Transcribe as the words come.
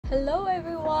Hello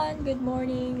everyone, good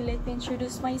morning. Let me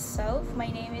introduce myself. My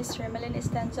name is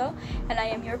Estinzo and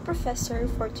I am your professor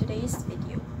for today's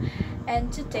video.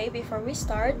 And today, before we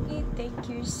start, take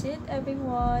your seat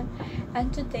everyone.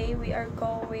 And today we are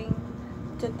going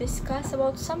to discuss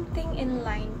about something in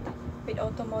line with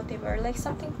automotive, or like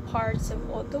something parts of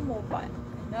automobile.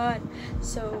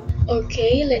 So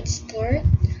okay, let's start.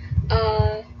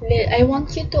 I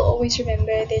want you to always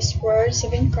remember these words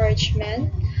of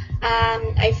encouragement.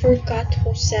 I forgot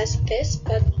who says this,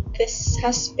 but this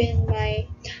has been my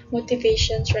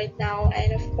motivations right now,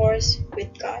 and of course with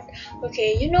God.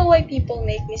 Okay, you know why people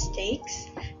make mistakes?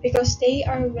 Because they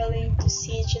are willing to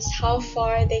see just how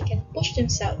far they can push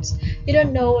themselves. You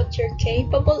don't know what you're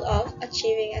capable of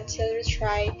achieving until you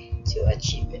try to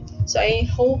achieve it. So I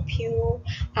hope you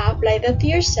apply that to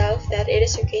yourself, that it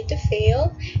is okay to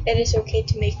fail, it is okay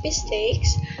to make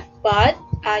mistakes, but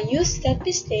use that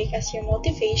mistake as your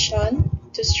motivation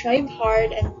to strive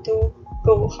hard and to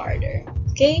go harder.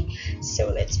 Okay, so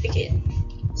let's begin.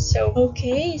 So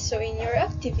in your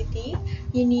activity,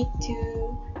 you need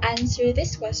to answer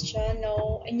this question.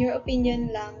 No, in your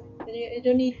opinion lang. You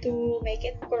don't need to make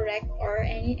it correct or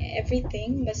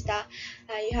everything. Basta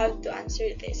you have to answer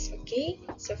this. Okay.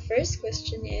 So first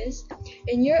question is,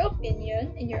 in your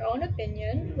own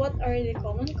opinion, what are the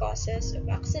common causes of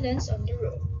accidents on the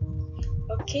road?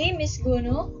 Okay, Miss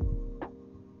Guno.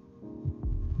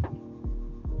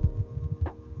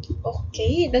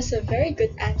 Okay, that's a very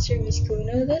good answer, Miss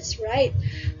Guno. That's right.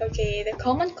 Okay, the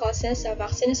common causes of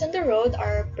accidents on the road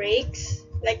are brakes.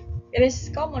 Like, it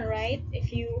is common, right?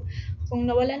 Kung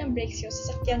nawala ng brakes yung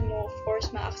sasakyan mo, of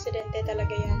course, ma-aksidente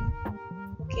talaga yan.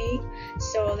 Okay,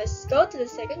 so let's go to the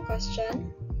second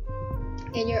question.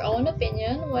 In your own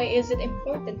opinion, why is it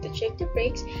important to check the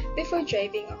brakes before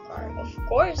driving a car? Of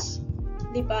course,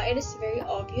 diba? It is very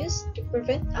obvious to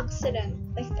prevent accident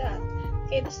like that.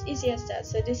 Okay, that's easy as that.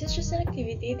 So this is just an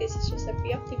activity. This is just a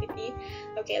pre-activity.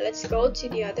 Okay, let's go to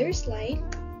the other slide.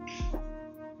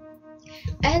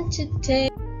 And today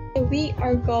we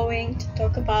are going to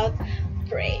talk about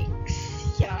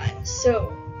brakes. Yeah.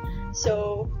 So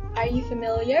are you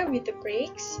familiar with the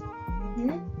brakes?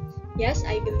 Yes,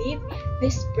 I believe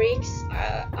these brakes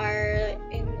are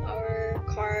in our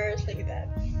cars like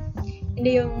that.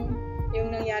 Hindi yung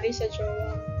nangyari sa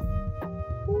jowa.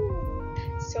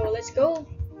 So let's go.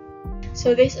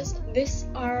 So these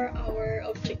are our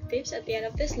objectives at the end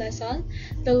of this lesson.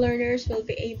 The learners will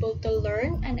be able to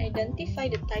learn and identify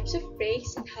the types of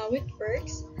brakes and how it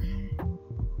works.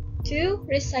 To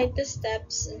recite the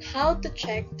steps on how to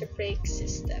check the brake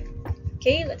system.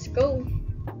 Okay, let's go.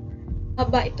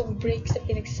 Haba itong brakes na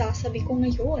pinagsasabi ko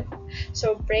ngayon.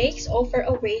 So brakes offer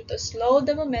a way to slow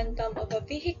the momentum of a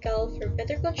vehicle for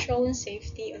better control and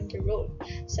safety on the road.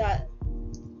 So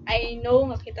I know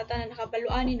makita ta na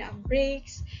nakabaluan na ang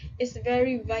brakes is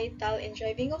very vital in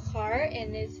driving a car,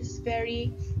 and it is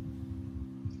very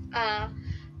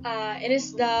it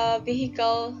is the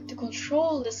vehicle to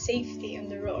control the safety on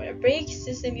the road. A brake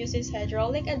system uses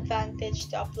hydraulic advantage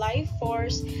to apply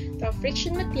force to a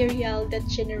friction material that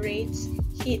generates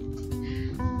heat.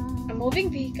 A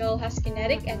moving vehicle has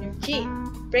kinetic energy.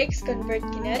 Brakes convert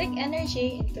kinetic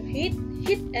energy into heat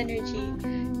energy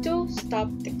to stop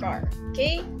the car.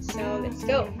 Okay, so let's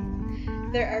go.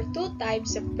 There are two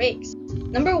types of brakes.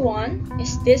 Number one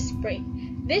is disc brake.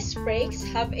 These brakes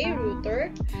have a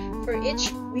rotor for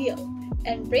each wheel,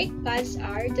 and brake pads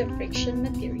are the friction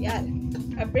material.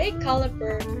 A brake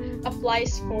caliper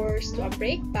applies force to a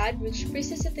brake pad, which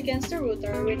presses it against the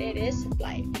rotor when it is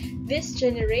applied. This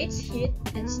generates heat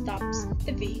and stops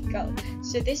the vehicle.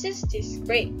 So this is disc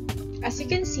brake. As you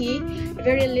can see,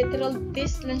 very literal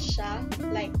disc lang siya,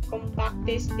 like compact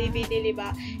disc, DVD, diba?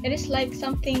 It is like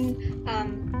something,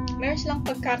 meron silang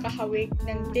pagkakahawig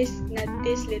ng disc na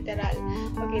disc literal.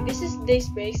 Okay, this is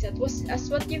disc brakes. That was, as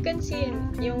what you can see,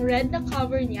 yung red na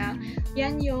cover niya,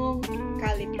 yan yung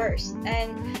calipers.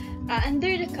 And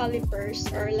under the calipers,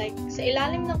 or like sa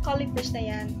ilalim ng calipers na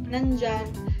yan, nandyan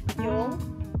yung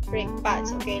brake pads.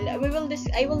 Okay, I will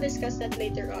discuss that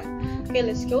later on. Okay,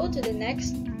 let's go to the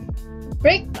next.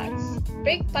 Brake pads.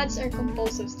 Brake pads are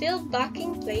composed of steel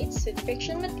backing plates with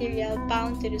friction material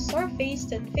bound to the surface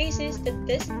that faces the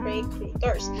disc brake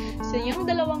rotors. So yung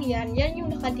dalawang yan yung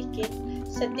nakadikit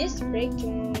sa disc brake,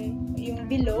 yung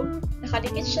bilog,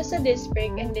 nakadikit siya sa disc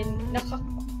brake, and then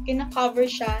kina-cover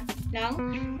siya ng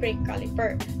brake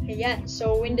caliper. Ayan.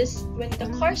 So when the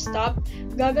car stop,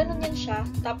 gaganon yan siya,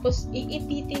 tapos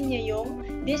iipitin niya yung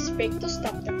disc brake to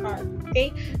stop the car.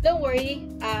 Okay? Don't worry,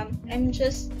 I'm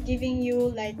just giving you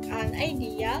like an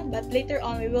idea, but later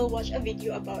on we will watch a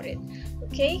video about it.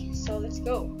 Okay? So let's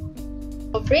go.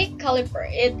 A brake caliper,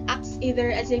 it acts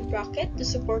either as a bracket to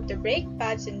support the brake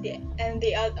pads on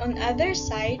on other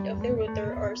side of the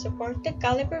rotor or support the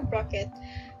caliper bracket.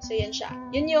 So yan siya.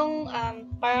 Yun yung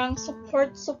parang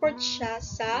support siya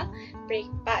sa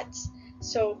brake pads.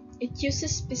 So it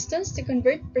uses pistons to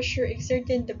convert pressure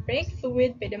exerted in the brake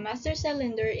fluid by the master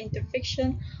cylinder into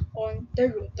friction on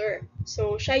the rotor.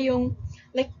 So siya yung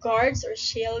like guards or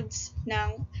shields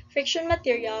ng friction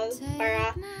material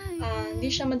para hindi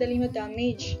siya madaling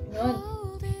ma-damage. Yun.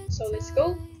 So let's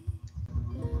go.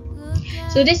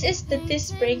 So this is the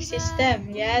disc brake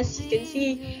system. Yes, you can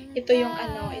see ito yung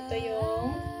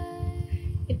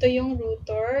ito yung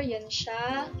rotor, yan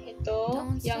siya.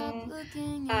 Ito yung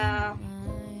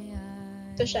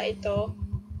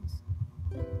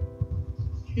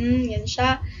yan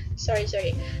siya.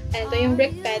 Sorry. And ito yung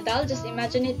brake pedal. Just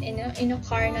imagine it in a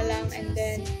car na lang, and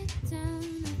then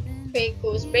brake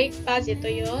goes. Brake pads, ito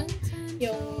yun.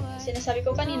 Yung sinasabi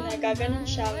ko kanina, gaganon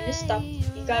siya. When you stop,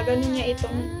 gaganon niya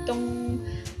itong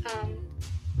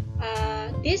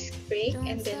disc brake,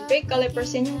 and then brake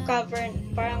calipers, yun yung cover,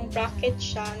 parang bracket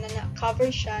siya na cover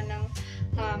siya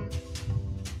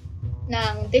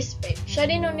ng disc brake. Siya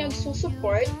din yung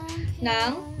nagsusupport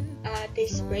ng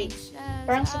disc brake.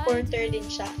 Parang supporter din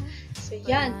siya. So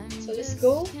yan. So let's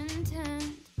go.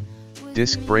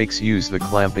 Disc brakes use the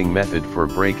clamping method for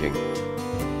braking.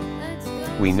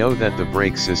 We know that the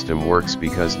brake system works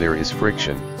because there is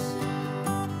friction.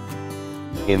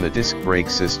 In the disc brake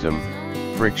system,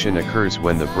 friction occurs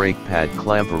when the brake pad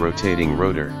clamp a rotating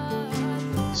rotor.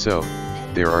 So,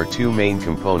 there are two main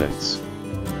components.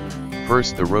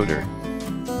 First, the rotor.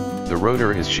 The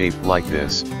rotor is shaped like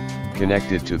this,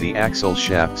 connected to the axle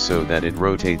shaft so that it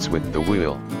rotates with the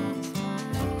wheel.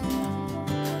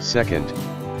 Second,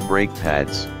 brake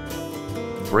pads.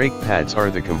 Brake pads are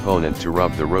the component to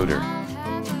rub the rotor.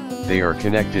 They are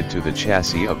connected to the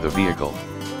chassis of the vehicle.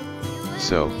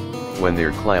 So, when they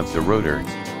clamp the rotor,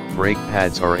 brake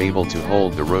pads are able to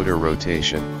hold the rotor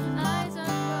rotation.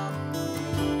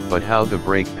 But how the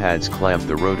brake pads clamp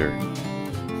the rotor?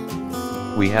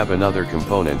 We have another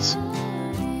components.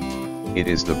 It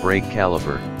is the brake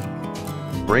caliper.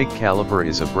 Brake caliper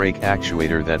is a brake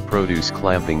actuator that produce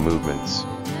clamping movements.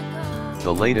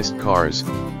 The latest cars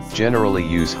generally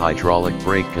use hydraulic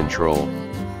brake control.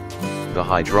 The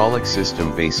hydraulic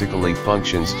system basically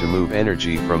functions to move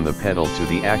energy from the pedal to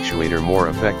the actuator more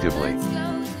effectively.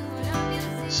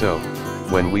 So,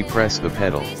 when we press the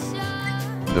pedal,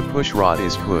 the push rod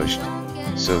is pushed,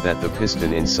 so that the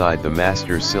piston inside the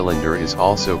master cylinder is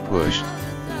also pushed.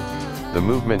 The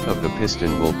movement of the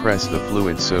piston will press the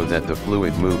fluid so that the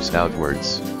fluid moves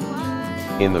outwards.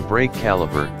 In the brake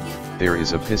caliper, there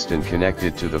is a piston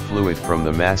connected to the fluid from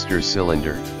the master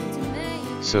cylinder,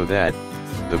 so that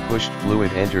the pushed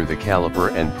fluid enter the caliper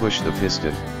and push the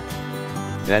piston.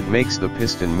 That makes the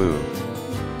piston move.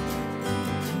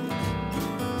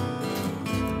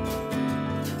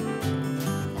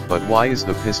 But why is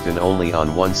the piston only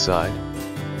on one side?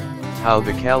 How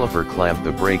the caliper clamp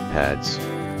the brake pads?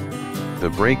 The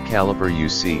brake caliper you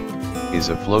see is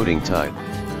a floating type.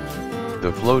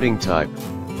 The floating type,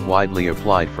 widely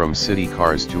applied from city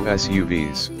cars to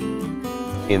SUVs.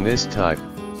 In this type,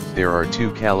 there are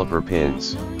two caliper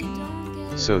pins.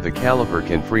 So the caliper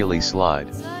can freely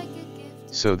slide.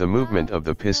 So the movement of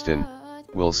the piston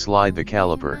will slide the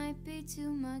caliper.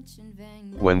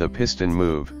 When the piston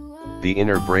move, the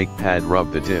inner brake pad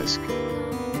rub the disc.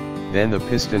 Then the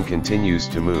piston continues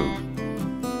to move.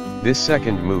 This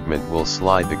second movement will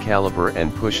slide the caliper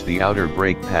and push the outer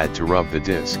brake pad to rub the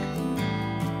disc.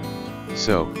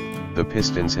 So, the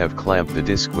pistons have clamped the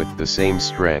disc with the same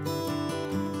strength.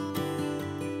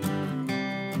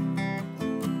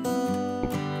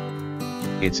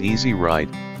 It's easy, right?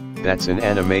 That's an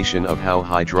animation of how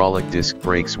hydraulic disc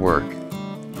brakes work.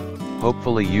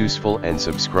 Hopefully useful, and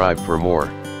subscribe for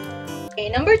more. Okay,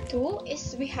 number 2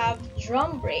 is we have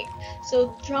drum brake.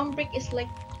 So drum brake is like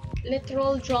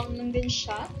literal drum lang din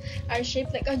siya, are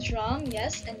shaped like a drum,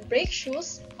 yes, and brake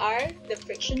shoes are the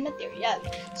friction material.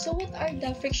 So what are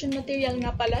the friction material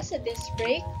nga pala sa disc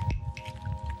brake?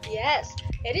 Yes,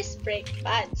 it is brake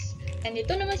pads. And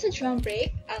ito naman sa drum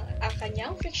brake, ang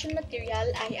kanyang friction material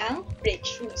ay ang brake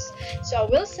shoes. So a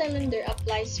wheel cylinder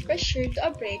applies pressure to a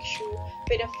brake shoe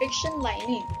with a friction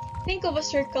lining. Think of a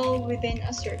circle within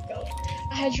a circle.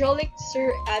 A hydraulic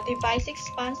device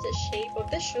expands the shape of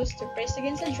the shoes to press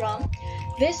against the drum.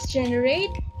 This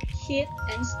generates heat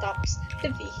and stops the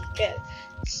vehicle.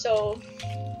 So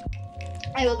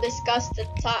I will discuss the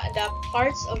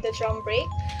parts of the drum brake.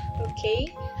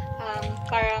 Okay,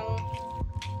 parang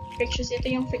brake shoes, ito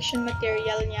yung friction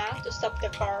material niya to stop the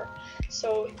car.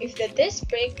 So if the disc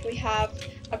brake, we have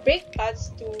a brake pads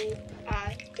to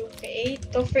create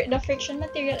the friction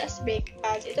material as brake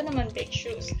pads. Ito naman brake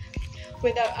shoes.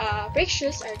 With the brake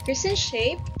shoes are crescent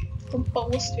shape,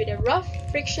 composed with a rough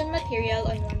friction material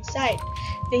on one side.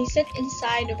 They sit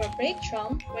inside of a brake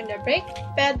drum. When the brake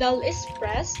pedal is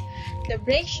pressed, the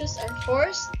brake shoes are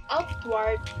forced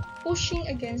outward, pushing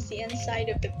against the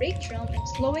inside of the brake drum and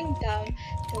slowing down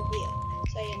the wheel.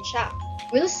 So ayan siya.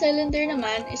 Wheel cylinder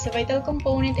naman is a vital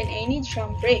component in any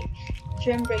drum brake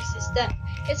system.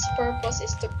 Its purpose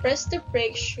is to press the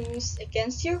brake shoes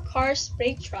against your car's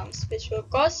brake drums, which will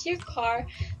cause your car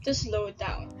to slow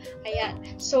down. Ayan.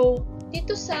 So,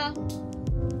 dito sa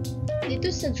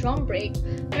drum brake,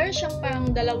 meron siyang parang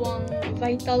dalawang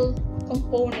vital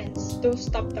components to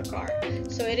stop the car.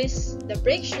 So, it is the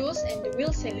brake shoes and the wheel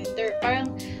cylinder.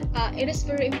 Parang, it is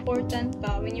very important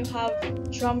when you have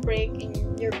drum brake in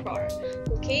your car.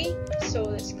 Okay? So,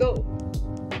 let's go.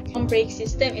 Ang brake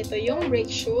system, ito yung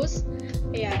brake shoes.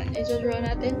 Ayan, i-draw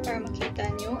natin para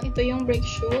makita nyo. Ito yung brake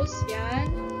shoes.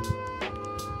 Yan.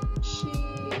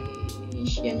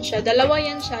 Yan siya. Dalawa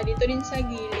yan siya. Dito rin sa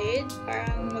gilid.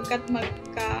 Parang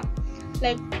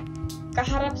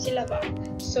kaharap sila ba?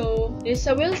 So, there's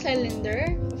a wheel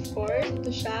cylinder. Of course,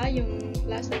 ito siya. Yung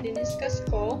last na diniscuss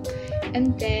ko.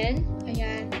 And then,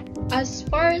 ayan. As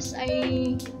far as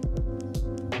I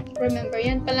remember,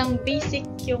 yan palang basic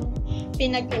yung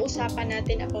pinag-uusapan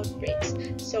natin about brakes.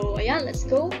 So, ayan, let's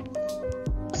go.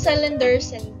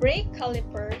 Cylinders and brake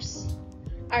calipers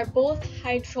are both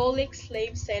hydraulic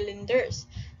slave cylinders.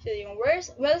 So, yung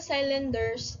wheel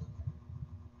cylinders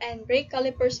and brake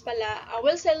calipers pala,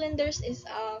 wheel cylinders is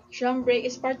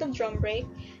part of drum brake,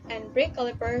 and brake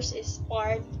calipers is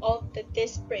part of the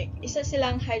disc brake. Isa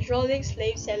silang hydraulic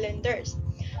slave cylinders.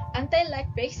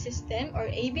 Anti-lock brake system or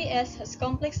ABS has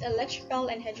complex electrical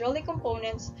and hydraulic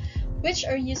components which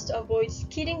are used to avoid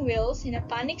skidding wheels in a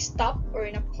panic stop or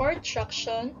in a poor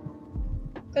traction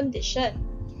condition.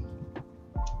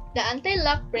 The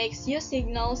anti-lock brakes use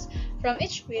signals from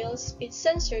each wheel's speed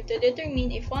sensor to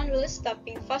determine if one wheel is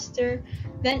stopping faster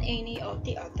than any of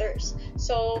the others.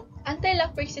 So,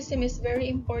 anti-lock brake system is very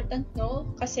important,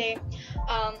 no? Kasi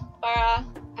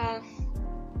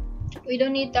we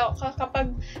don't need to,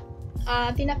 kapag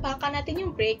tinapakan natin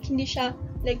yung brake, hindi siya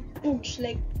like oops,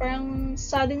 like parang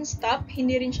sudden stop,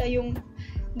 hindi rin siya yung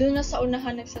doon na sa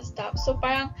unahan nagsa-stop. So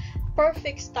parang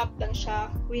perfect stop lang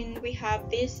siya when we have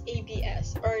this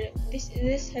ABS or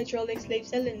this hydraulic slave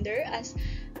cylinder as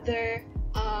their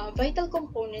vital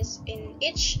components in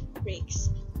each brakes.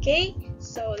 Okay,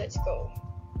 so let's go.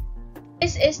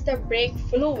 This is the brake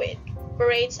fluid.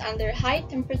 Operates under high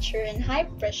temperature and high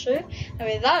pressure, and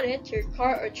without it, your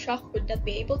car or truck would not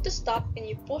be able to stop when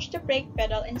you push the brake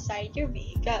pedal inside your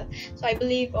vehicle. So I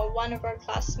believe one of our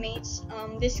classmates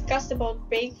discussed about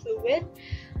brake fluid.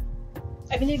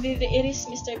 I believe it is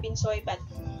Mr. Binsoy, but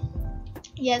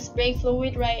yes, brake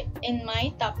fluid right in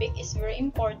my topic is very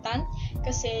important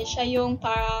kasi siya yung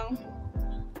parang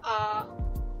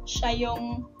siya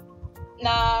yung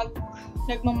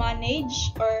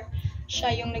nagmamanage or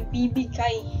siya yung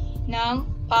nagbibigay ng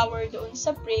power doon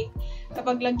sa brake.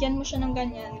 Kapag lagyan mo siya ng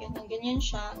ganyan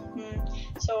siya.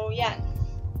 So, yan.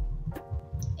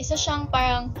 Isa siyang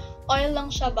parang oil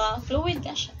lang siya ba? Fluid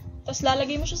na siya. Tapos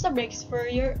lalagay mo siya sa brakes for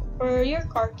your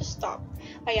car to stop.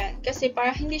 Ayan. Kasi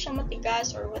para hindi siya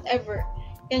matigas or whatever.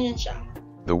 Ganyan siya.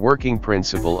 The working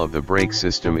principle of the brake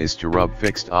system is to rub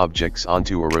fixed objects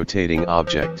onto a rotating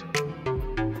object.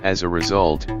 As a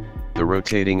result, the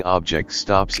rotating object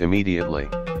stops immediately.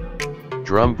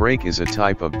 Drum brake is a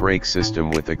type of brake system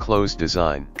with a closed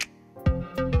design.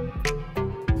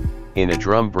 In a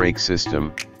drum brake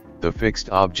system, the fixed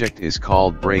object is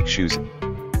called brake shoes,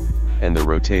 and the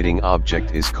rotating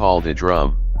object is called a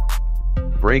drum.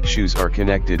 Brake shoes are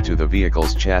connected to the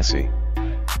vehicle's chassis,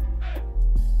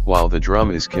 while the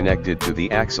drum is connected to the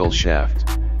axle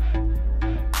shaft.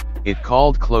 It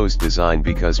called closed design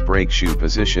because brake shoe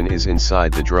position is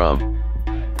inside the drum.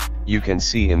 You can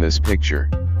see in this picture.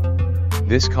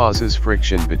 This causes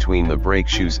friction between the brake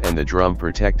shoes and the drum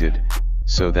protected,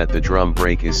 so that the drum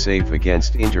brake is safe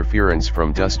against interference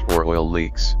from dust or oil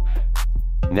leaks.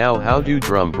 Now how do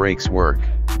drum brakes work?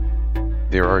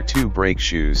 There are two brake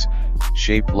shoes,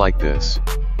 shaped like this.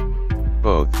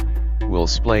 Both will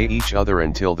splay each other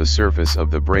until the surface of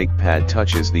the brake pad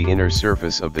touches the inner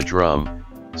surface of the drum,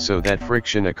 so that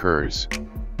friction occurs.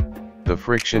 The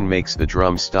friction makes the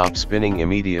drum stop spinning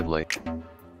immediately.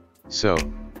 So,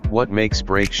 what makes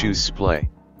brake shoes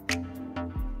splay?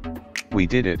 We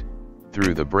did it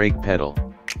through the brake pedal.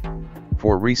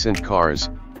 For recent cars,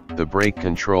 the brake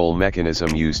control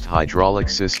mechanism used hydraulic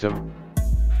system.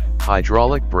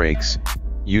 Hydraulic brakes,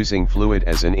 using fluid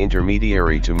as an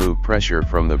intermediary to move pressure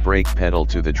from the brake pedal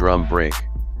to the drum brake.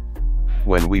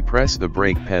 When we press the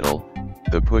brake pedal,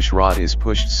 the push rod is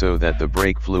pushed so that the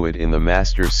brake fluid in the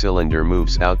master cylinder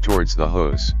moves out towards the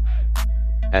hose.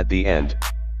 At the end,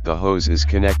 the hose is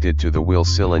connected to the wheel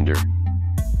cylinder.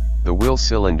 The wheel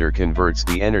cylinder converts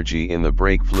the energy in the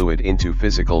brake fluid into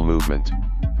physical movement.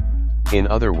 In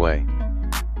other way,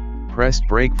 pressed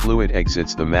brake fluid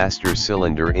exits the master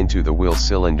cylinder into the wheel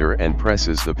cylinder and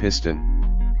presses the piston.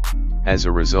 As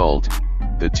a result,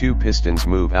 the two pistons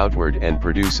move outward and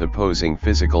produce opposing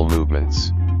physical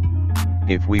movements.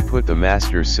 If we put the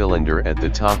master cylinder at the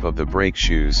top of the brake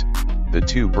shoes, the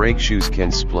two brake shoes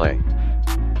can splay.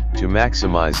 To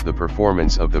maximize the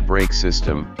performance of the brake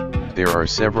system, there are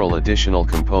several additional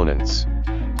components.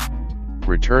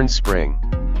 Return spring.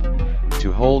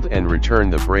 To hold and return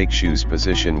the brake shoe's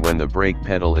position when the brake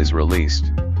pedal is released.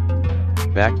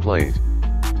 Backplate.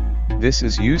 This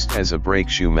is used as a brake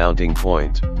shoe mounting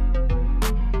point.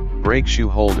 Brake shoe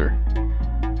holder.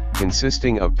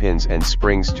 Consisting of pins and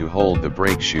springs to hold the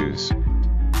brake shoes,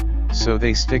 so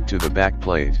they stick to the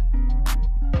backplate.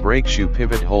 Brake shoe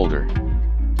pivot holder.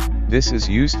 This is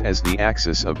used as the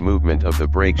axis of movement of the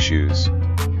brake shoes.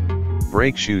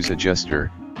 Brake shoes adjuster.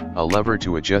 A lever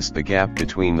to adjust the gap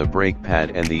between the brake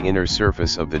pad and the inner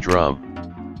surface of the drum.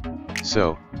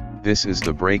 So, this is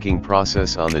the braking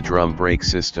process on the drum brake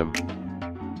system.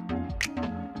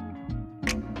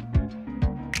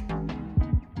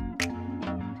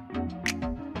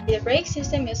 The brake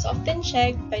system is often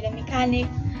checked by the mechanic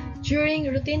during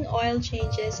routine oil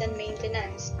changes and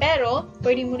maintenance. Pero,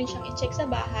 pwede mo rin siyang i-check sa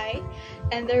bahay,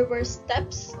 and there were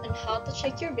steps on how to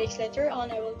check your brakes. Later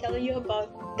on, I will tell you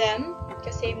about them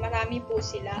kasi marami po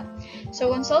sila.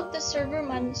 So, consult the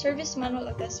service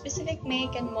manual of the specific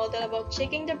make and model about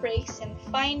checking the brakes and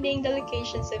finding the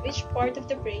locations of each part of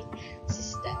the brake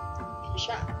system. Yan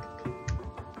siya.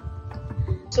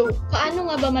 So,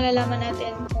 paano nga ba malalaman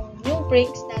natin kung yung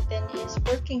brakes natin is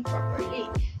working properly?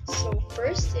 So,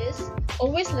 first is,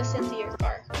 always listen to your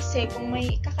car. Kasi kung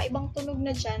may kakaibang tunog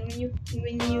na dyan,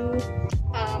 when you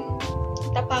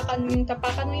tapakan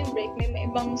mo yung brake, may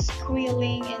ibang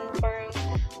squealing and parang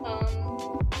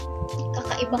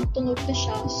kakaibang tunog na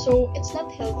siya. So, it's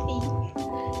not healthy.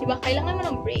 Diba? Kailangan mo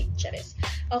ng brake, charis.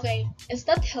 Okay, it's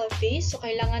not healthy. So,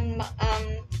 kailangan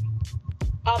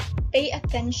pay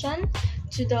attention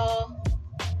to the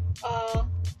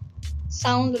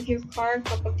sound of your car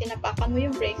kapag tinapakan mo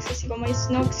yung brakes, kasi kung may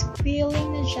squealing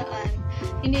na dyan,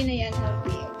 hindi na yan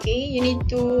healthy, okay? You need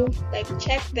to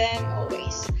check them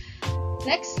always.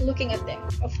 Next, looking at them.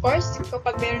 Of course,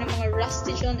 kapag meron ng mga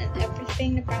rusty dyan and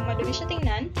everything na parang madumi siya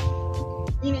tingnan,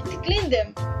 you need to clean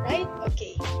them, right?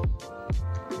 Okay.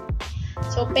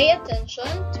 So, pay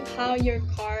attention to how your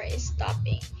car is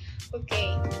stopping.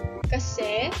 Okay.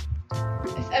 Kasi,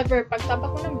 if ever,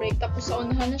 pagtapak mo ng brake, tapos sa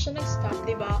unahan na siya nag-stop,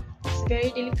 diba? It's very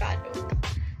delicado.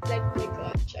 Like, my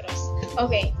God, charas.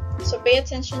 Okay, so pay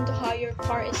attention to how your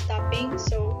car is stopping.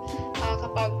 So,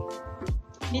 kapag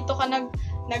dito ka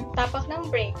nagtapak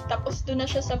ng brake, tapos doon na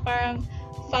siya sa parang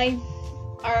 5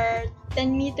 or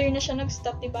 10 meter na siya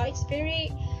nag-stop, diba? It's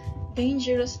very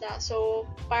dangerous na. So,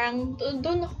 parang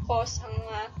doon nakakos ang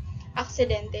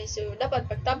aksidente. So, dapat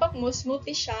pagtapak mo,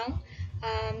 smoothly siyang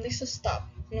nagsa-stop.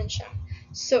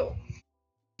 So,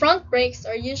 front brakes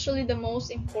are usually the most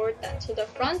important. So the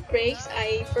front brakes,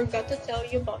 I forgot to tell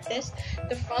you about this.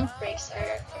 The front brakes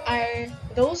are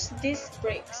those disc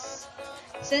brakes.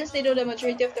 Since they do the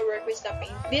majority of the work with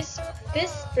stopping, disc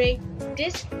brake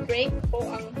po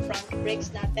ang front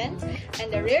brakes natin,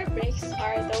 and the rear brakes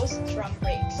are those drum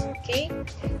brakes. Okay,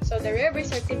 so the rear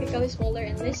brakes are typically smaller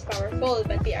and less powerful,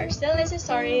 but they are still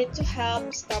necessary to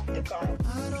help stop the car.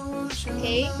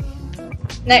 Okay.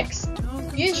 Next,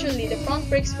 usually the front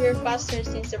brakes wear faster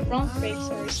since the front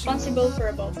brakes are responsible for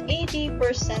about 80%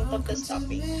 of the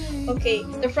stopping. Okay,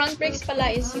 the front brakes pala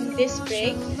is yung disc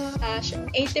brake.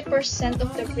 80%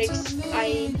 of the brakes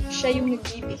ay siya yung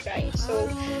nagbibigay. So,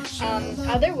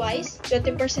 otherwise,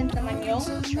 20% naman yung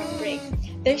drum brake.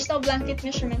 There's no blanket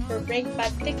measurement for brake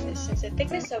pad thickness since the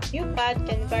thickness of new pad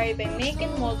can vary by make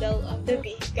and model of the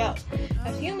vehicle.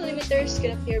 A few millimeters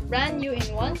could appear brand new in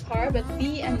one car but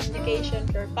be an indication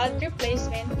for pad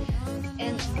replacement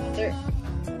and another.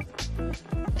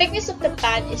 Thickness of the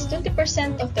pad is 20%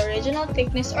 of the original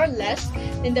thickness or less,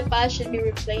 then the pad should be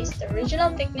replaced. The original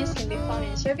thickness can be found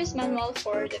in the service manual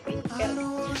for the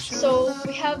vehicle. So,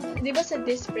 we have, di ba sa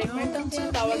disc brake, meron tayong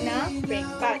tinatawag na brake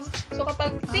pads. So,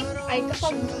 kapag thick ay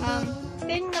kapag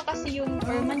thin na kasi yung,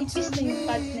 or manipis na yung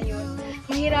pads na yun,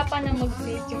 mahirapan na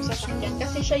mag-brake yung sasakyan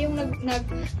kasi siya yung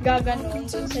naggaganon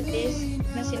doon sa disc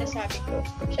na sinasabi ko.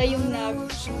 Siya yung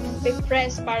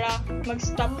nag-press para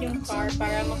mag-stop yung car,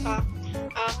 para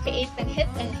create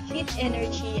ng heat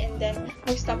energy and then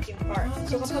mag-stop yung car.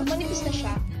 So kapag manipis na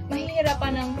siya,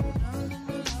 mahirapan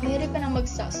na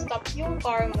mag-stop yung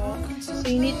car mo. So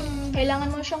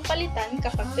kailangan mo siyang palitan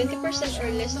kapag 20%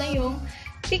 or less na yung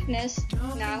thickness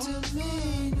ng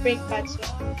brake pads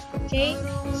mo. Okay?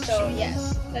 So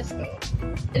yes, let's go.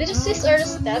 These are the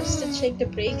steps to check the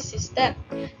brake system.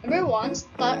 Number 1,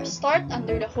 start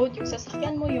under the hood. Yung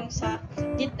sasakyan mo, yung sa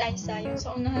yung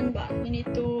sa unahan ba? You need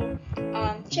to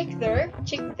check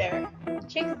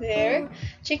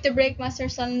the brake master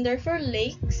cylinder for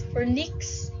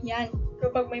leaks. Yan.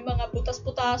 Kapag may mga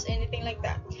butas-butas, anything like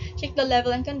that. Check the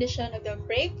level and condition of the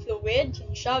brake fluid.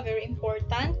 Yun siya, very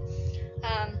important.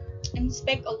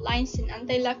 Inspect all lines in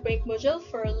anti-lock brake module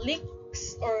for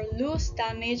leaks or loose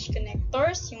damaged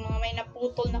connectors. Yung mga may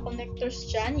naputol na connectors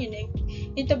dyan, you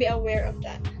need to be aware of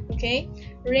that. Okay?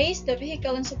 Raise the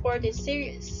vehicle and support it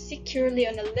securely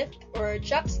on a lift or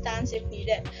jack stands if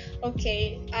needed.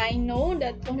 Okay, I know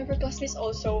that one of our classmates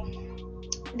also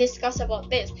discuss about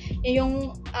this.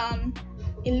 Yung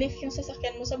i-lift yung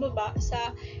sasakyan mo sa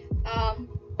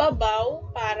babaw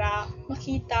para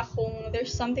makita kung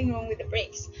there's something wrong with the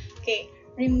brakes. Okay,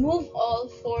 remove all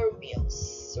 4 wheels.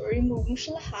 So remove mo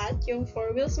siya lahat, yung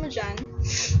 4 wheels mo dyan.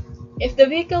 If the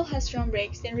vehicle has drum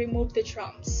brakes, then remove the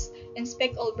drums.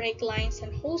 Inspect all brake lines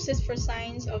and hoses for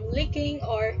signs of leaking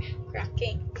or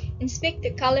cracking. Inspect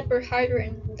the caliper hardware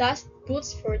and dust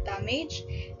boots for damage.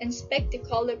 Inspect the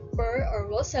caliper or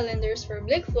wheel cylinders for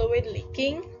brake fluid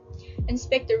leaking.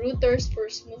 Inspect the rotors for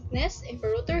smoothness. If a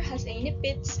rotor has any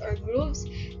pits or grooves,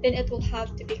 then it will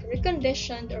have to be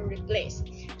reconditioned or replaced.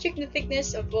 Check the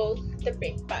thickness of all the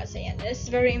brake pads. Ayan, this is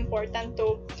very important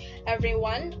to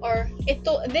everyone.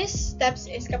 These steps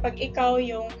is kapag ikaw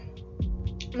yung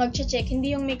mag-check,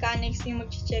 hindi yung mechanics yung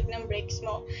mag-check ng brakes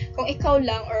mo. Kung ikaw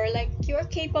lang, or like you are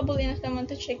capable enough naman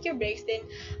to check your brakes, then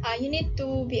you need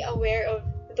to be aware of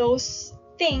those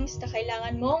things na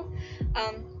kailangan mong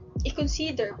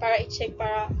i-consider para i-check,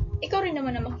 para ikaw rin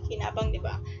naman na makikinabang, di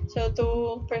ba? So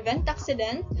to prevent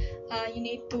accident, you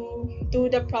need to do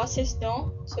the process, no?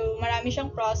 So marami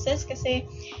siyang process kasi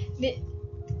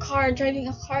driving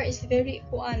a car is very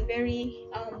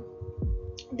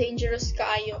dangerous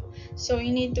kaayo. So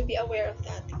you need to be aware of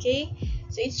that, okay?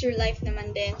 So it's your life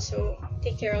naman din, so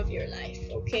take care of your life,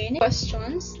 okay?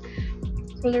 Questions,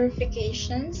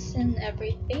 clarifications, and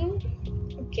everything.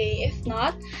 Okay, if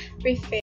not, prefer